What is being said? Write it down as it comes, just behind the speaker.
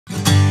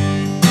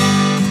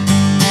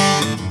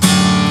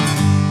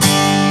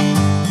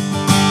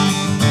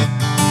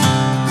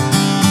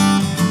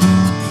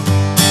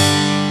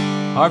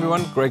Hi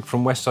everyone, Greg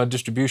from Westside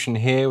Distribution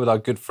here with our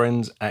good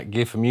friends at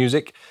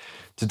Gear4music.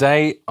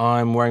 Today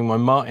I'm wearing my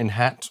Martin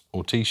hat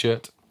or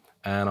t-shirt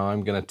and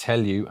I'm going to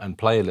tell you and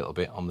play a little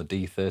bit on the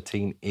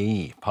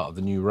D-13E, part of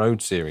the new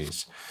Road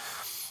series.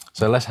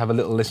 So let's have a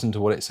little listen to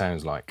what it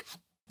sounds like.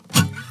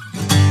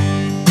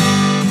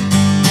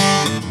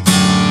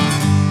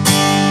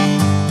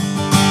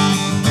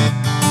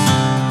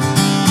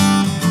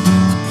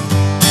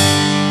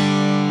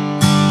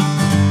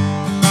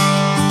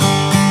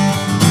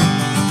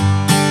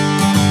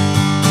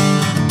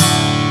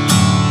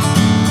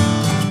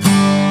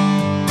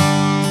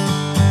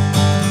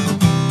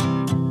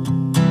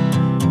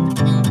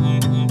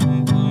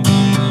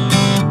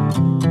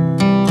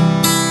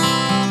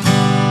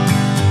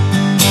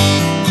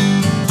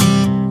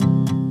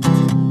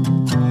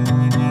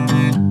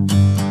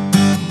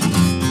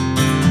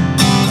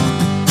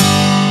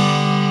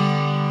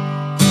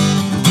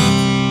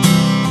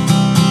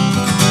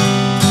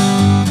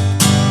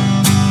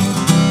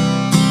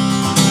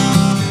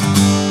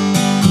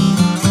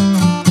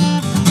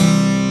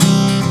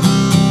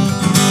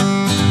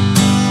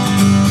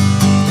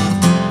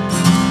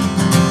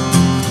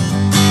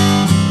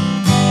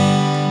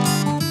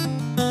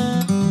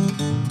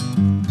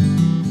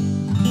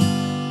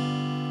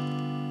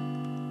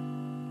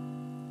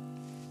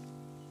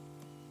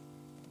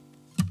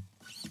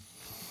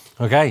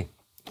 Okay,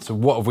 so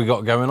what have we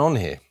got going on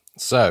here?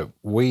 So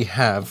we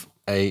have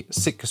a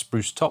Sitka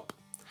spruce top,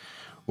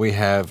 we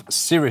have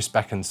siris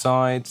back and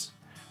sides,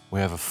 we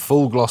have a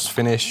full gloss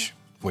finish,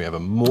 we have a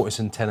mortise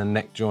and tenon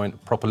neck joint, a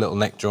proper little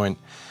neck joint,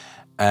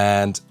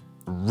 and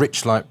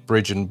rich light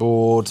bridge and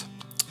board,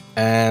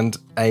 and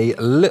a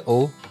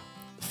little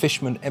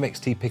Fishman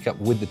MX-T pickup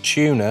with the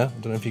tuner. I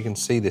don't know if you can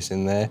see this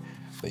in there,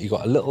 but you've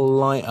got a little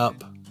light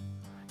up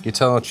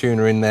guitar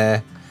tuner in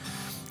there.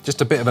 Just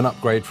a bit of an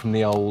upgrade from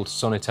the old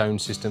sonotone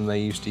system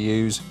they used to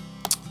use.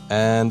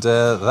 And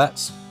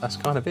that's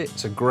kind of it.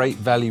 It's a great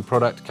value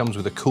product. Comes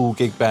with a cool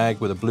gig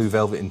bag with a blue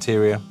velvet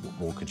interior. What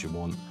more could you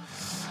want?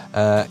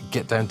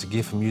 Get down to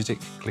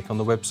Gear4music, click on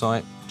the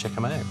website, check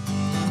them out.